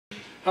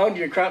How did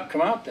your crop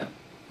come out then?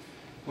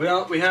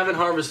 Well, we haven't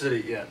harvested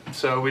it yet,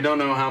 so we don't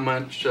know how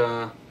much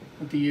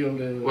What the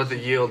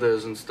yield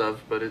is. And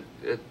stuff. But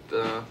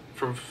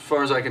from as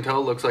far as I can tell,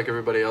 it looks like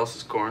everybody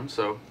else's corn.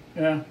 So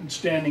yeah, it's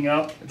standing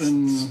up.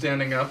 It's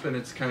standing up, and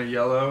it's kind of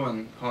yellow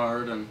and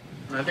hard. And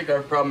I think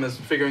our problem is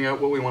figuring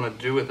out what we want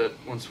to do with it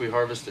once we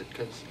harvest it,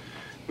 because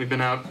we've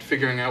been out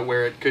figuring out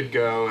where it could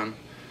go, and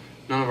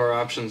none of our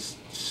options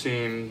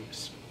seem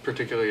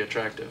particularly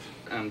attractive.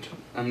 And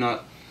I'm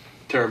not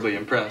terribly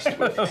impressed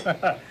with.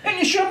 And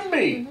you shouldn't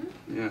be.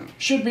 Yeah.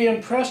 Should be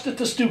impressed at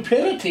the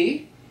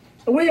stupidity.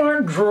 We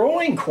aren't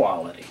growing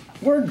quality.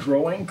 We're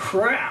growing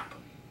crap.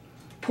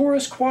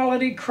 Poorest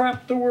quality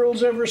crap the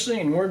world's ever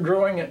seen. We're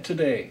growing it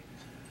today.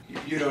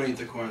 You don't eat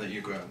the corn that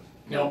you grow?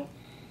 No.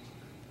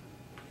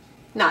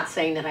 Not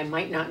saying that I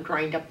might not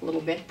grind up a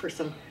little bit for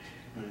some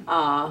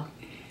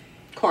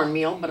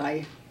cornmeal, but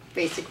I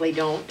basically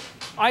don't.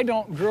 I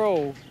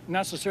don't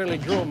necessarily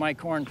grow my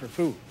corn for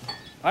food.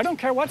 I don't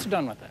care what's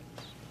done with it.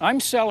 I'm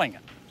selling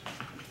it.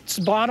 It's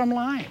the bottom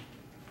line.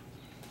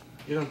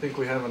 You don't think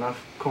we have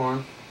enough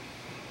corn?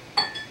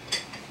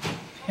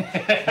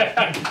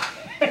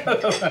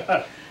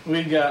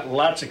 We've got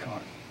lots of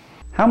corn.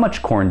 How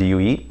much corn do you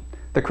eat?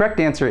 The correct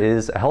answer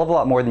is a hell of a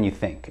lot more than you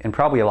think, and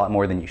probably a lot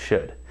more than you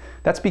should.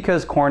 That's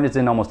because corn is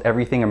in almost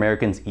everything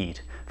Americans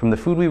eat, from the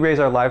food we raise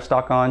our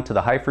livestock on to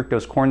the high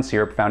fructose corn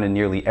syrup found in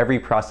nearly every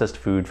processed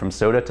food from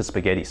soda to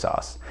spaghetti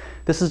sauce.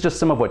 This is just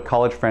some of what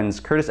college friends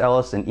Curtis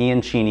Ellis and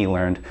Ian Cheney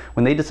learned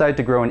when they decided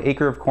to grow an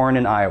acre of corn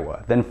in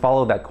Iowa, then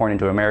follow that corn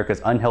into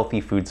America's unhealthy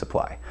food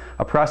supply,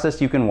 a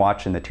process you can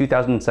watch in the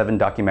 2007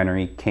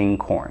 documentary King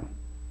Corn.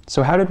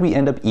 So how did we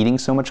end up eating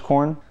so much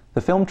corn? The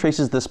film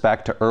traces this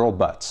back to Earl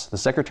Butz, the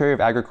Secretary of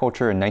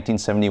Agriculture in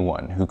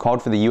 1971, who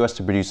called for the U.S.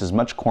 to produce as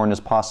much corn as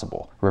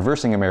possible,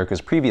 reversing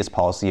America's previous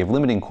policy of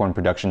limiting corn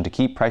production to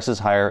keep prices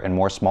higher and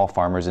more small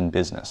farmers in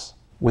business.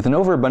 With an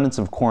overabundance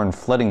of corn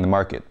flooding the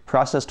market,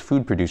 processed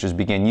food producers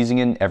began using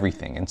it in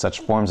everything in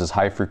such forms as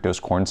high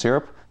fructose corn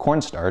syrup,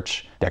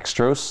 cornstarch,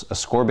 dextrose,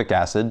 ascorbic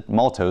acid,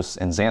 maltose,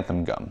 and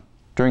xanthan gum.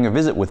 During a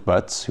visit with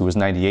Butz, who was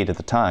 98 at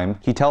the time,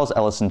 he tells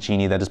Ellis and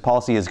Cheney that his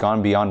policy has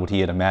gone beyond what he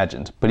had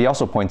imagined, but he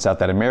also points out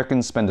that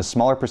Americans spend a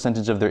smaller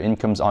percentage of their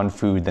incomes on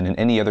food than in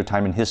any other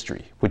time in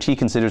history, which he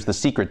considers the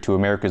secret to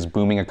America's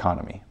booming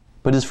economy.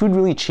 But is food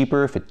really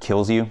cheaper if it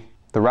kills you?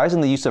 The rise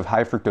in the use of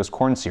high fructose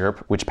corn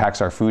syrup, which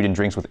packs our food and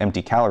drinks with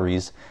empty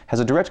calories,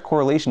 has a direct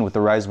correlation with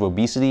the rise of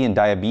obesity and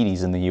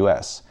diabetes in the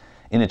US.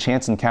 In a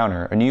chance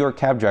encounter, a New York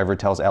cab driver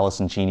tells Ellis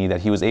and Cheney that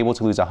he was able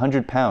to lose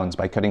 100 pounds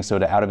by cutting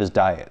soda out of his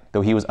diet,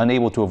 though he was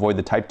unable to avoid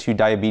the type 2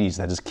 diabetes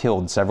that has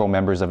killed several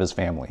members of his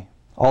family.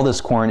 All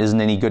this corn isn't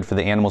any good for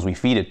the animals we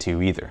feed it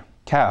to either.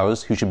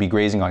 Cows, who should be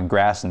grazing on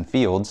grass and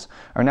fields,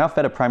 are now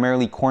fed a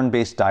primarily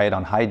corn-based diet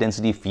on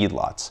high-density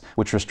feedlots,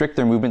 which restrict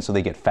their movement so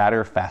they get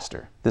fatter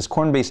faster. This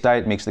corn-based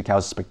diet makes the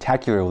cows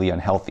spectacularly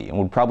unhealthy and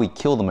would probably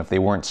kill them if they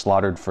weren't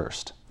slaughtered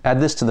first. Add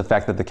this to the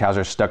fact that the cows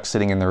are stuck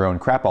sitting in their own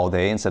crap all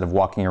day instead of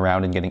walking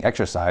around and getting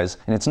exercise,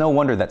 and it's no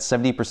wonder that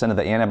 70% of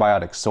the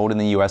antibiotics sold in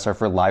the US are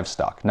for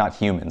livestock, not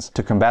humans,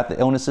 to combat the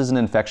illnesses and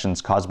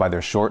infections caused by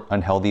their short,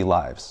 unhealthy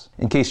lives.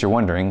 In case you're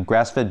wondering,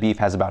 grass-fed beef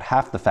has about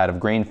half the fat of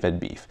grain-fed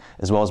beef,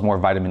 as well as more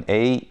vitamin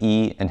A,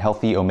 E, and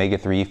healthy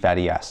omega-3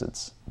 fatty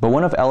acids. But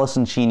one of Ellis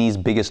and Cheney's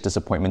biggest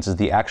disappointments is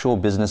the actual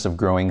business of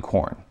growing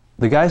corn.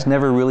 The guys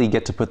never really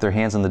get to put their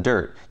hands in the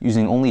dirt,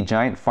 using only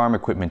giant farm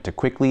equipment to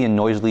quickly and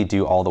noisily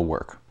do all the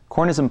work.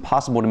 Corn is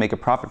impossible to make a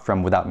profit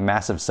from without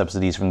massive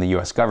subsidies from the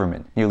US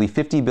government, nearly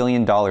 $50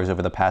 billion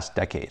over the past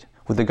decade.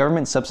 With the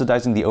government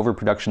subsidizing the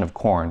overproduction of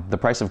corn, the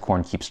price of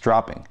corn keeps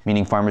dropping,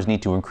 meaning farmers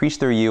need to increase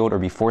their yield or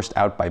be forced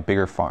out by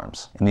bigger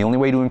farms. And the only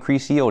way to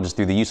increase yield is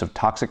through the use of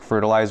toxic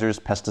fertilizers,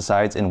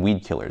 pesticides, and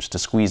weed killers to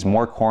squeeze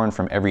more corn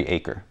from every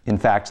acre. In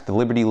fact, the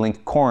Liberty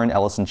Link corn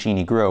Ellis and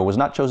Cheney grow was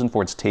not chosen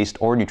for its taste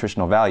or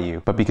nutritional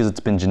value, but because it's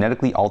been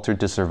genetically altered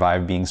to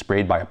survive being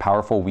sprayed by a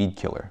powerful weed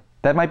killer.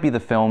 That might be the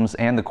film's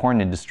and the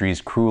corn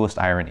industry's cruelest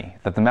irony,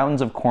 that the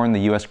mountains of corn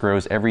the US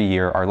grows every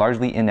year are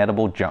largely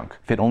inedible junk,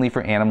 fit only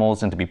for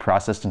animals and to be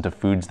processed into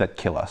foods that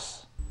kill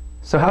us.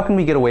 So how can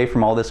we get away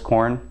from all this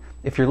corn?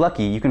 If you're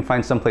lucky, you can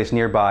find someplace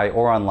nearby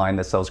or online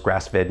that sells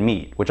grass-fed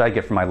meat, which I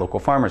get from my local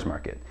farmer's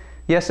market.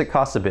 Yes, it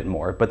costs a bit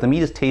more, but the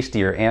meat is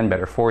tastier and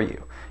better for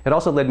you. It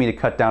also led me to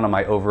cut down on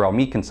my overall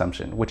meat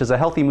consumption, which is a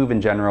healthy move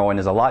in general and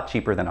is a lot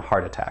cheaper than a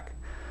heart attack.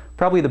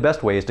 Probably the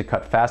best way is to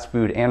cut fast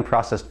food and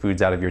processed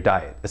foods out of your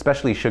diet,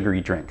 especially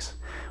sugary drinks.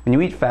 When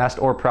you eat fast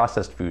or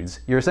processed foods,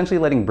 you're essentially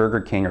letting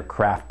Burger King or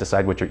Kraft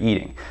decide what you're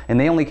eating, and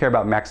they only care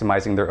about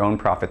maximizing their own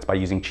profits by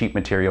using cheap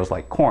materials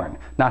like corn,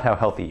 not how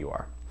healthy you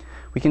are.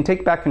 We can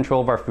take back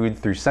control of our food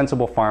through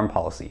sensible farm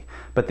policy,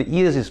 but the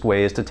easiest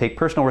way is to take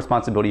personal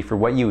responsibility for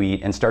what you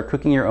eat and start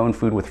cooking your own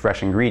food with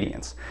fresh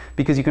ingredients,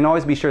 because you can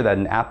always be sure that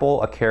an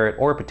apple, a carrot,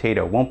 or a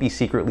potato won't be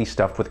secretly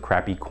stuffed with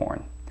crappy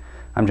corn.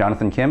 I'm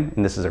Jonathan Kim,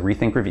 and this is a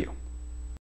ReThink Review.